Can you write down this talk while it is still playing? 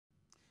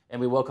and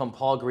we welcome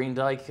Paul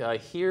Greendyke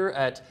here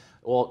at,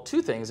 well,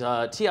 two things.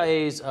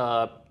 TIA's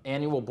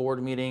annual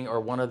board meeting, or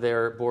one of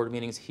their board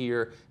meetings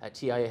here at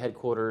TIA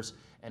headquarters,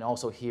 and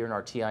also here in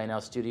our TIA Now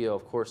studio.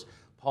 Of course,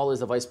 Paul is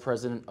the Vice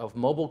President of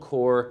Mobile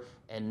Core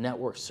and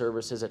Network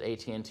Services at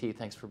AT&T.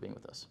 Thanks for being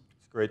with us.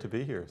 It's great to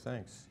be here.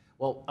 Thanks.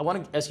 Well, I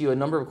want to ask you a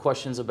number of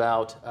questions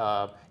about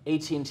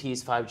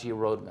AT&T's 5G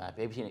roadmap,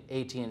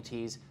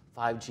 AT&T's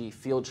 5G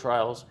field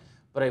trials.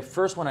 But I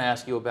first want to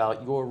ask you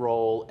about your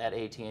role at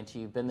AT&T.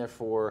 You've been there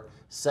for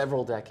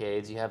several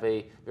decades. You have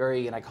a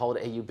very, and I call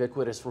it a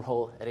ubiquitous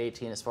role at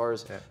AT&T as far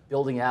as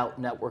building out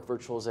network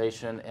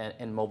virtualization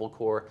and mobile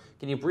core.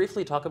 Can you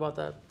briefly talk about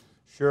that?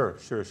 Sure.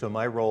 So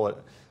my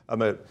role,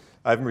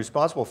 I'm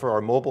responsible for our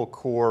mobile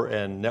core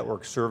and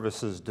network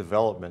services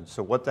development.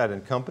 So what that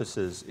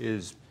encompasses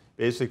is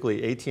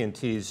basically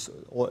AT&T's,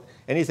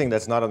 anything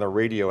that's not on the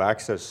radio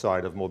access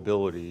side of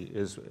mobility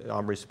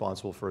I'm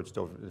responsible for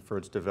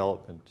its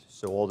development.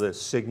 So all the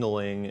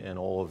signaling and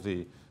all of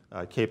the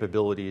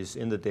capabilities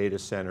in the data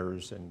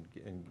centers and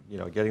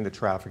getting the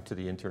traffic to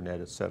the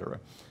internet, et cetera.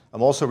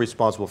 I'm also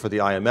responsible for the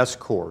IMS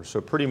core.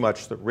 So pretty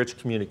much the rich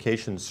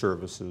communication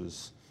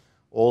services,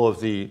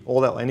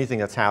 anything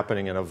that's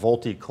happening in a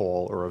VoLTE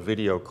call or a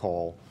video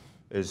call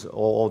is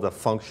all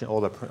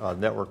the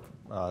network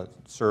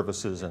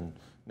services and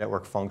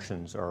network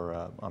functions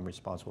I'm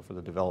responsible for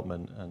the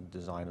development and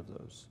design of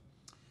those.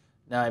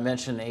 Now, I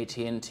mentioned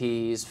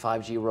AT&T's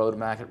 5G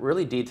roadmap. It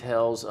really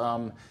details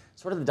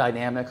sort of the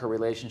dynamic or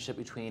relationship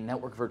between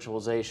network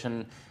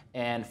virtualization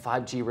and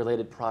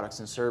 5G-related products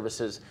and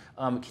services.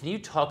 Can you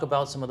talk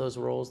about some of those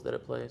roles that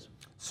it plays?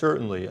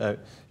 Certainly.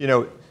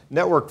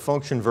 Network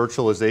function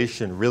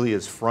virtualization really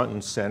is front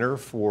and center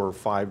for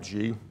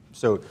 5G.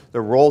 So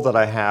the role that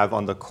I have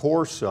on the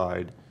core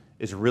side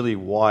is really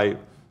why.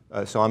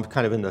 So I'm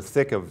kind of in the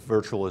thick of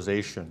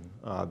virtualization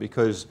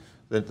because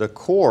the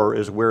core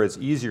is where it's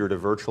easier to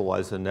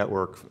virtualize the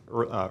network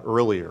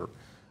earlier.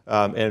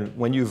 And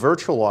when you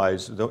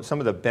virtualize, some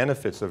of the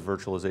benefits of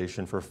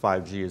virtualization for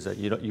 5G is that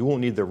you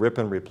won't need the rip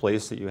and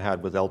replace that you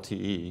had with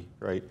LTE,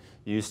 right?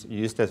 You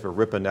used to have to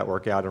rip a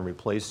network out and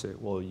replace it.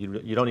 Well,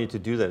 you don't need to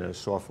do that in a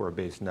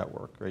software-based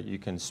network, right? You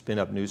can spin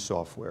up new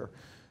software.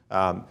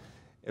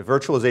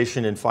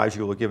 Virtualization in 5G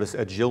will give us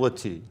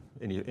agility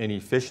and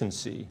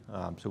efficiency,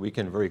 so we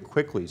can very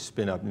quickly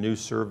spin up new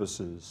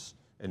services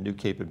and new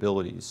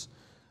capabilities.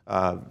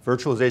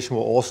 Virtualization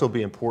will also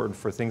be important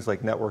for things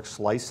like network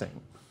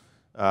slicing.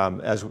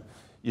 As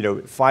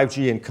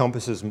 5G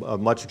encompasses a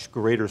much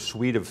greater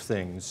suite of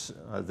things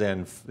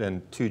than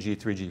 2G,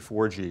 3G,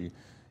 4G,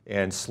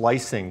 and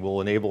slicing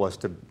will enable us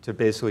to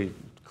basically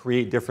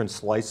create different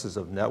slices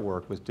of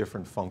network with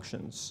different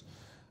functions.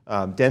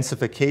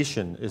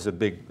 Densification is a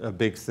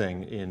big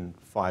thing in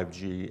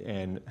 5G,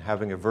 and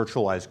having a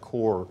virtualized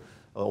core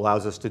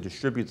allows us to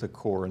distribute the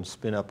core and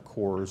spin up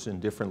cores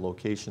in different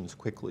locations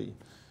quickly.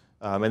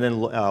 And then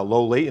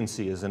low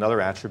latency is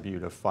another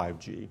attribute of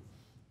 5G.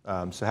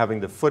 So having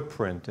the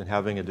footprint and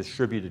having a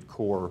distributed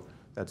core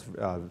that's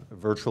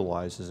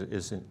virtualized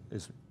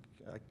is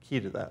key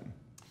to that.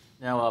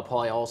 Now, Paul,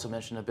 I also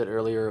mentioned a bit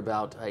earlier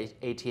about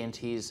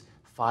AT&T's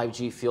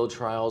 5G field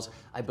trials.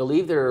 I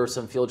believe there are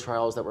some field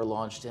trials that were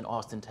launched in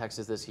Austin,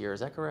 Texas this year. Is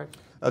that correct?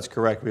 That's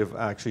correct. We have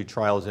actually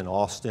trials in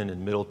Austin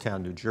and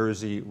Middletown, New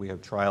Jersey. We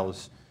have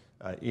trials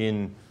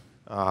in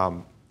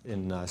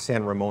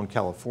San Ramon,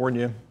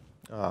 California,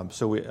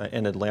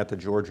 and Atlanta,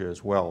 Georgia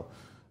as well.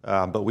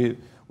 But we're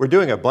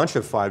doing a bunch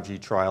of 5G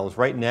trials.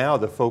 Right now,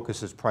 the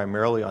focus is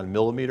primarily on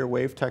millimeter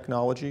wave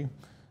technology.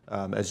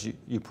 As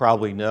you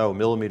probably know,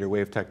 millimeter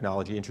wave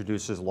technology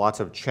introduces lots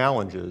of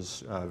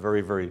challenges, very,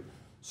 very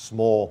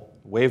small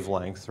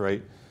wavelength,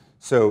 right?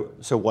 So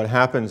what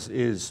happens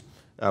is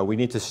we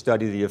need to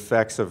study the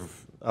effects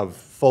of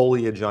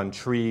foliage on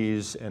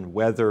trees and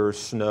weather,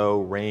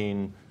 snow,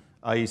 rain,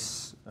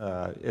 ice,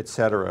 et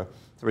cetera.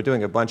 So we're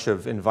doing a bunch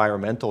of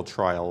environmental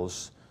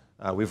trials.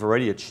 We've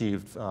already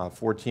achieved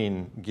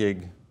 14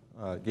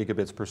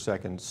 gigabits per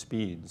second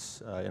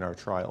speeds in our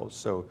trials.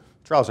 So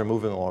trials are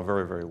moving along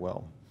very, very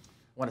well.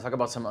 I want to talk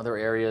about some other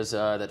areas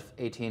that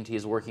AT&T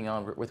is working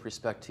on with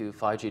respect to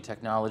 5G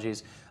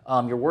technologies.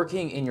 You're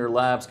working in your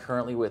labs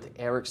currently with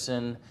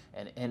Ericsson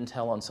and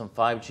Intel on some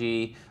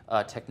 5G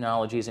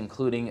technologies,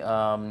 including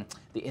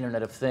the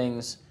Internet of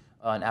Things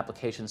and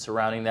applications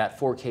surrounding that,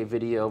 4K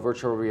video,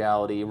 virtual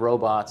reality,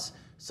 robots,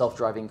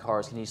 self-driving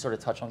cars. Can you sort of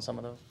touch on some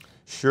of those?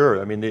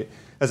 Sure. I mean,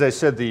 as I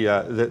said,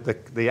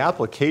 the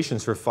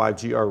applications for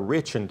 5G are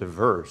rich and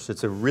diverse.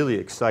 It's a really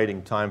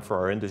exciting time for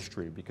our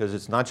industry because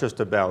it's not just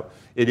about,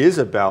 it is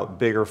about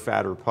bigger,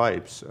 fatter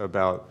pipes,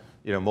 about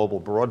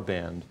mobile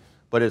broadband,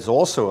 but it's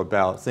also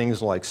about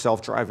things like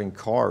self-driving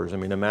cars. I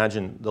mean,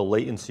 imagine the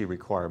latency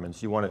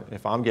requirements. You want to,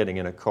 if I'm getting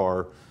in a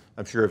car,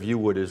 I'm sure if you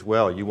would as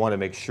well, you want to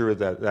make sure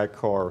that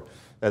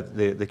that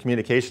the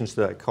communications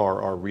to that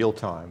car are real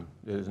time.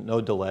 No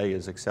delay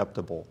is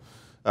acceptable.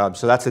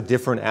 So that's a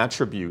different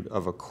attribute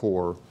of a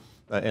core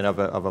and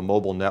of a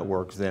mobile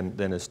network than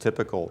is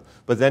typical.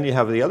 But then you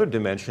have the other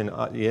dimension,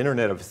 the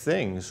Internet of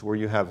Things, where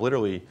you have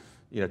literally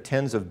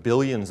tens of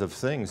billions of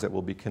things that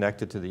will be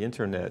connected to the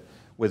internet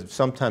with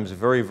sometimes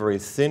very, very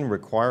thin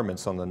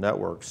requirements on the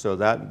network, so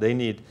that they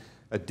need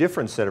a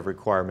different set of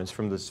requirements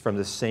from the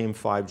same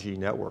 5G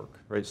network,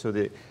 right? So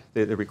the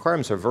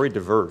requirements are very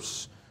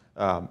diverse,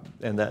 so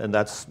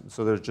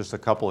there's just a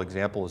couple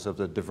examples of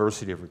the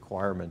diversity of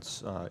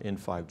requirements in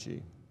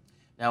 5G.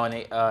 Now in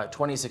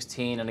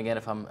 2016, and again,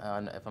 if I'm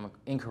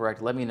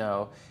incorrect, let me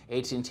know,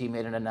 AT&T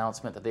made an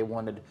announcement that they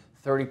wanted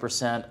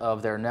 30%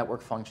 of their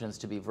network functions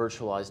to be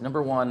virtualized.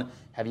 Number one,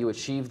 have you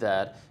achieved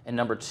that? And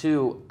number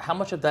two, how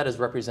much of that is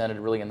represented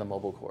really in the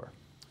mobile core?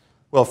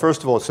 Well,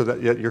 first of all, so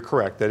that, you're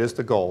correct, that is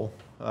the goal.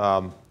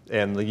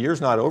 And the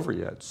year's not over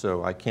yet,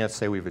 so I can't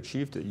say we've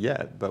achieved it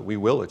yet, but we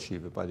will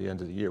achieve it by the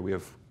end of the year. We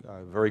have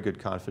very good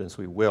confidence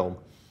we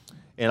will.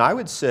 And I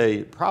would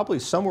say probably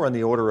somewhere in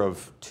the order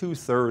of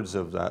 2/3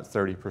 of that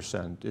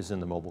 30% is in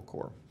the mobile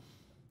core.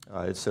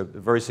 It's a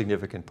very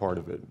significant part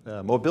of it.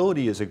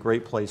 Mobility is a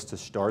great place to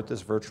start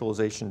this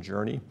virtualization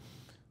journey.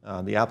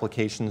 The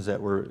applications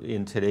that were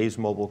in today's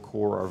mobile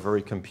core are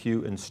very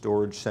compute and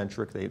storage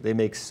centric. They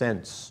make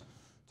sense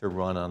to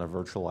run on a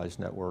virtualized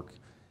network,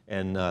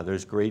 and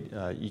there's great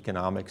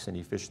economics and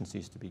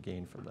efficiencies to be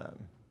gained from that.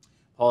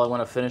 Paul, I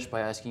want to finish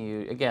by asking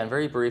you, again,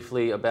 very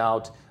briefly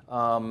about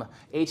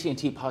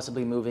AT&T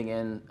possibly moving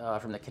in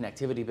from the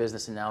connectivity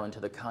business and now into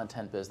the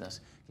content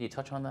business. Can you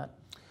touch on that?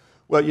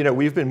 Well,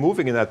 we've been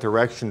moving in that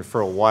direction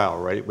for a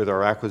while, right, with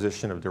our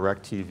acquisition of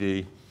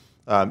DirecTV.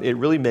 It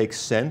really makes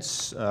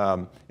sense,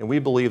 and we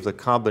believe the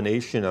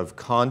combination of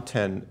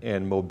content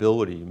and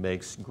mobility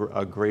makes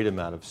a great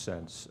amount of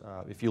sense.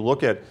 If you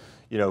look at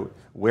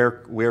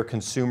where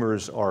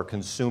consumers are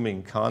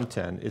consuming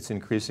content, it's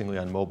increasingly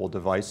on mobile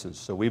devices.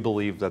 So we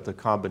believe that the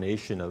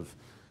combination of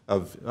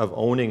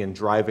owning and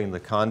driving the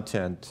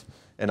content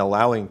and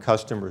allowing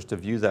customers to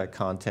view that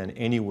content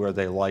anywhere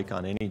they like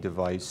on any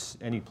device,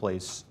 any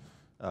place,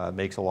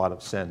 makes a lot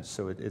of sense.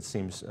 So it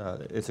seems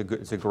it's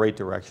a great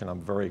direction.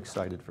 I'm very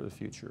excited for the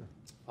future.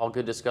 All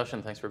good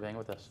discussion. Thanks for being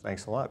with us.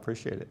 Thanks a lot.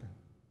 Appreciate it.